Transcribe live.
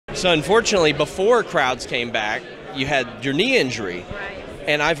So unfortunately, before crowds came back, you had your knee injury. Right.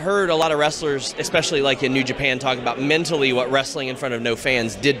 And I've heard a lot of wrestlers, especially like in New Japan, talk about mentally what wrestling in front of no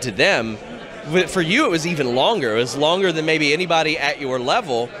fans did to them. But for you, it was even longer. It was longer than maybe anybody at your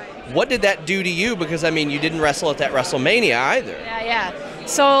level. What did that do to you? Because, I mean, you didn't wrestle at that WrestleMania either. Yeah.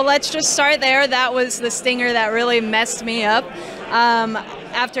 So let's just start there. That was the stinger that really messed me up.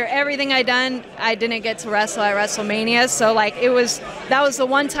 After everything I done, I didn't get to wrestle at WrestleMania. So like that was the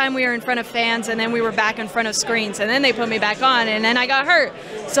one time we were in front of fans, and then we were back in front of screens, and then they put me back on, and then I got hurt.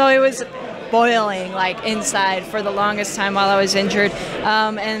 So it was boiling like inside for the longest time while I was injured.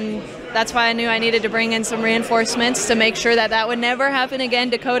 And that's why I knew I needed to bring in some reinforcements to make sure that that would never happen again.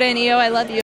 Dakota and Io, I love you.